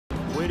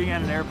waiting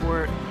at an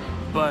airport,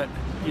 but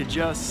you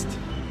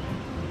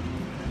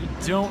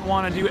don't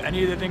want to do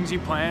any of the things you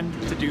planned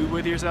to do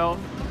with yourself.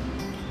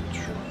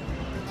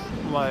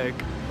 Like,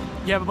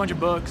 you have a bunch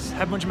of books,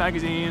 have a bunch of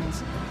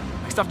magazines,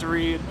 like stuff to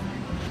read,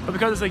 but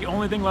because it's like the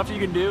only thing left you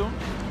can do,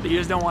 that you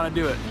just don't want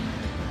to do it.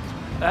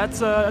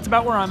 That's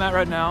about where I'm at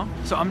right now.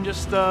 So I'm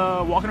just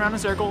walking around in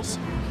circles.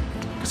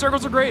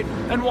 Circles are great,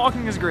 and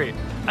walking is great.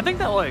 I think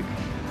that like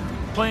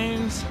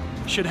planes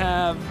should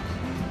have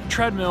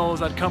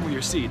treadmills that come with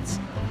your seats,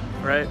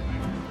 right?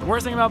 The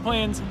worst thing about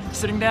planes,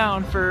 sitting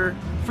down for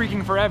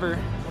freaking forever.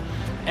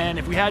 And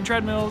if we had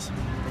treadmills,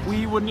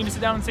 we wouldn't need to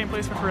sit down in the same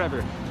place for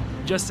forever.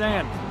 Just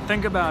saying,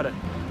 think about it.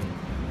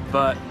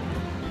 But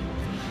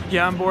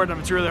yeah, I'm bored and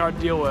it's really hard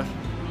to deal with.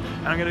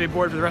 And I'm gonna be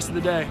bored for the rest of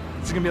the day.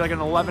 It's gonna be like an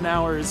 11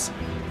 hours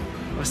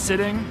of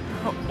sitting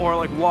or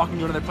like walking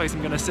to another place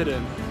I'm gonna sit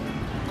in.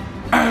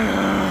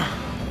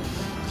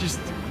 Just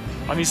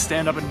let me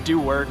stand up and do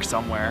work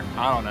somewhere.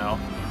 I don't know.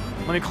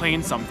 Let me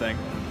clean something.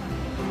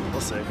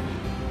 We'll see.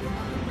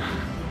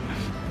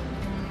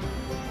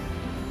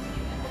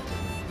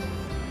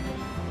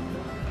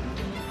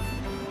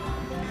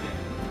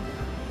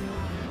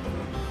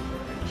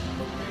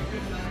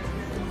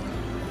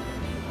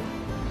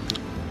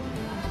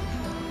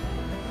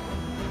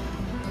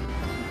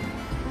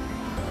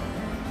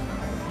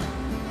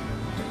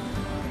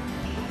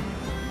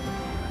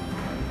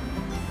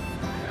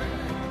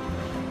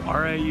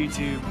 Alright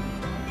YouTube,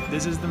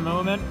 this is the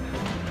moment.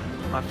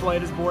 My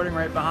flight is boarding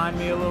right behind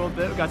me a little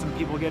bit. We've got some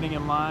people getting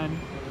in line,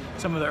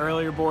 some of the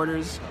earlier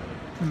boarders.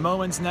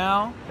 Moments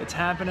now, it's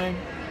happening.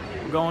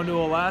 We're going to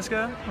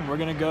Alaska and we're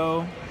gonna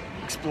go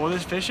explore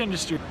this fish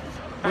industry.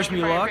 Wish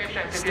me luck,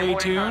 stay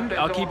tuned,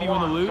 I'll keep you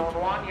in the loop,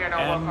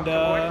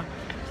 and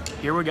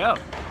here we go.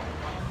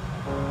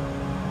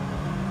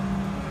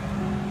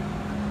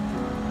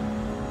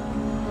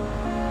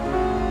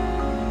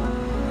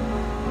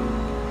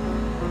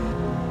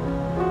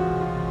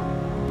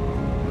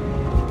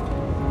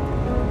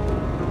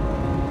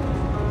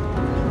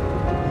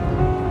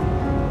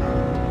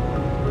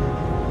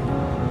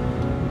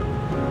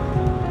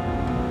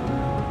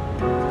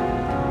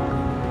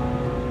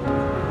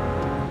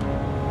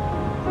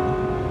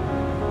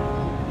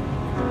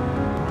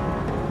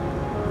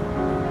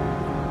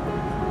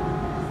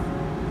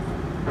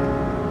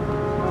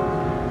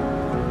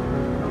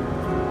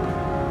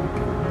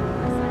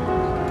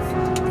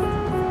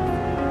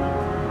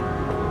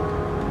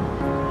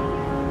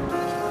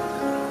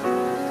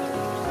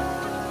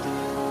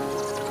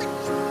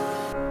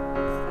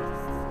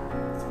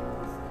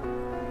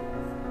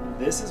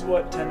 This is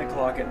what 10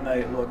 o'clock at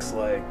night looks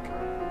like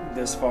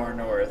this far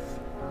north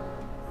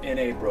in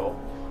April.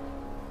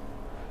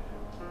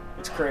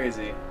 It's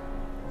crazy.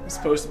 I'm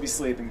supposed to be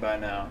sleeping by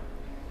now,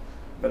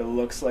 but it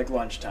looks like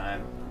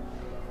lunchtime.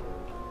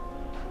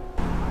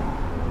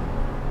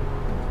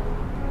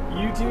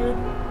 YouTube,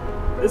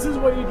 this is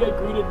what you get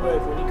greeted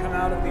with when you come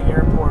out of the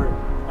airport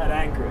at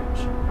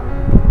Anchorage.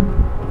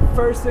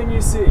 First thing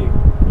you see,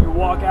 you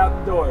walk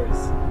out the doors,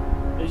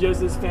 is just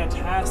this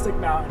fantastic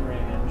mountain range.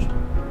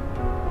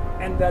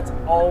 And that's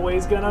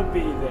always gonna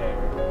be there,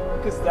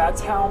 because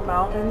that's how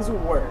mountains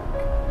work.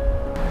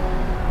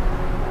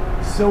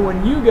 So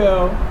when you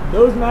go,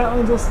 those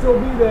mountains will still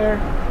be there,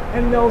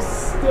 and they'll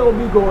still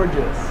be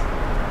gorgeous.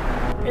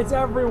 It's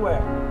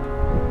everywhere.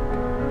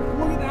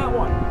 Look at that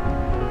one.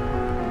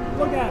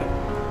 Look at it.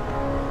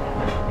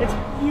 It's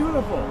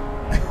beautiful.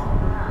 I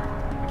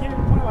can't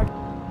even point like...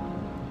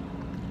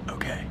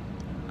 Okay,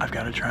 I've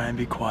got to try and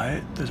be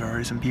quiet. There's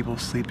already some people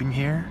sleeping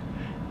here,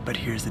 but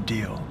here's the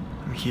deal.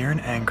 I'm here in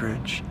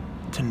Anchorage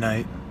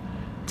tonight.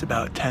 It's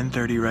about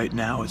 10:30 right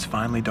now. It's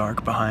finally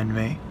dark behind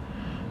me.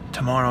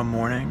 Tomorrow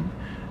morning,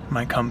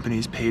 my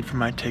company's paid for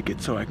my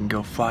ticket so I can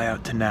go fly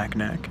out to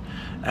Naknek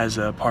as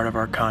a part of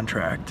our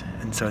contract.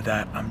 And so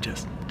that I'm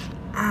just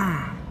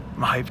I'm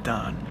hyped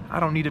on. I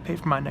don't need to pay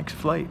for my next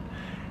flight.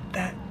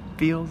 That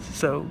feels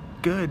so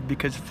good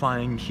because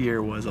flying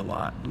here was a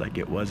lot. Like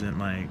it wasn't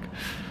like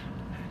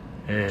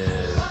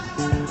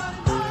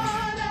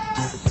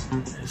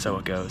so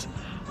it goes.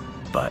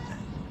 But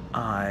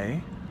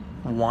I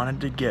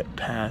wanted to get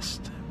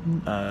past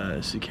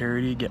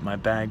security, get my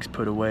bags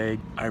put away.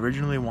 I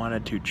originally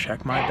wanted to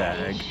check my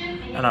bag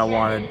and I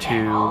wanted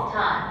to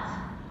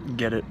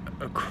get it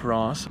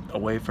across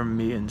away from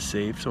me and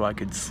safe so I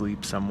could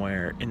sleep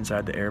somewhere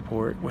inside the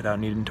airport without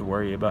needing to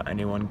worry about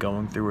anyone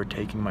going through or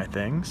taking my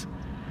things.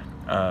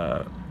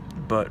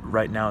 But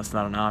right now it's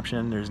not an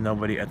option. There's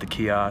nobody at the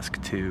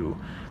kiosk to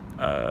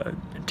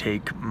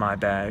take my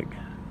bag.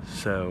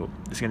 So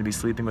it's gonna be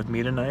sleeping with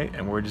me tonight,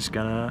 and we're just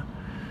gonna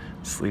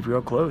sleep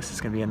real close.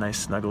 It's gonna be a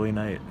nice snuggly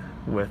night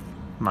with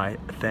my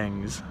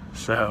things.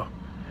 So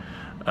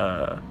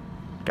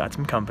got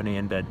some company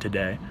in bed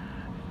today,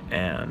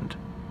 and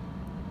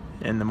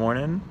in the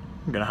morning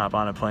I'm gonna hop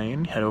on a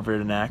plane, head over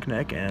to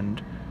Naknek,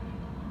 and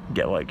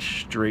get like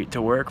straight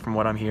to work from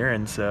what I'm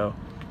hearing. So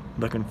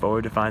looking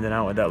forward to finding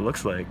out what that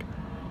looks like.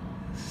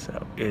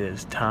 So it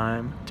is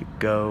time to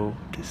go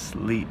to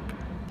sleep.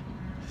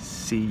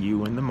 See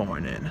you in the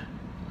morning.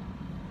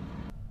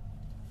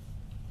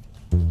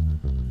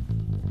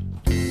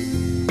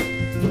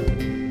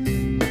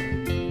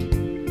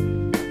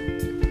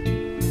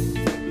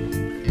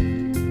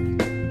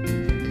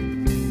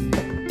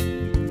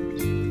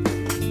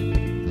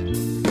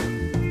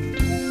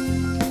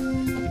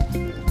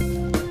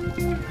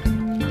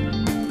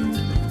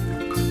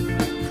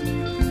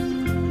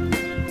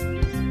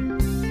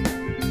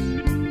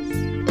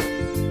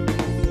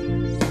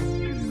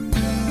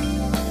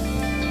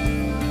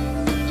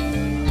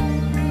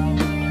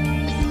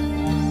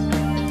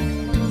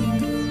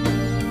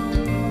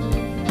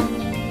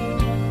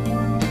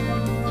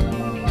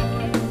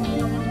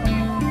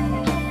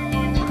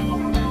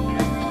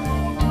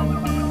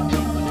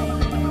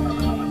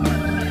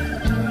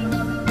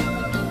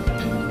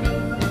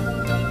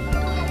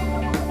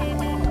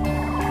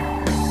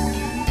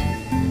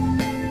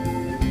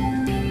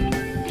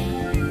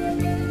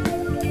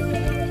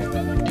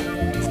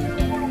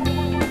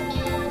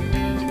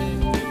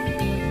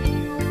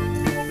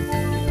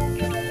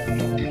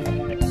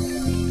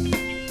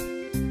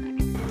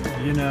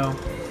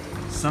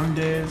 Some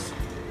days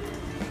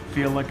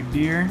feel like a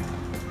deer.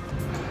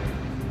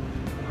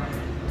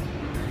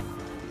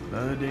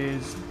 Other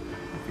days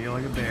feel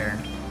like a bear.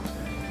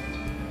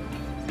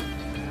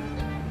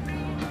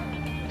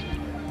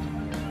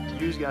 You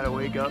just gotta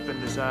wake up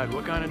and decide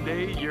what kind of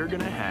day you're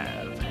gonna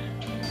have.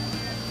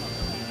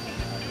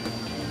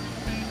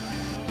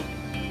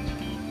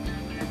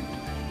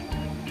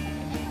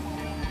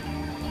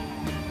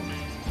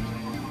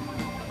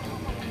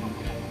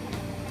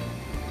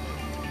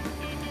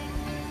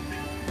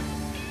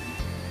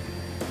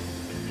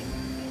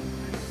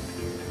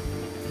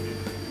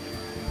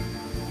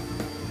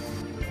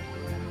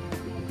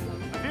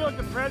 I feel like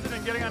the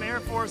president getting on Air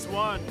Force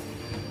One.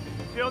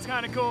 Feels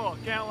kind of cool,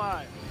 can't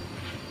lie.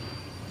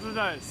 This is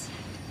nice.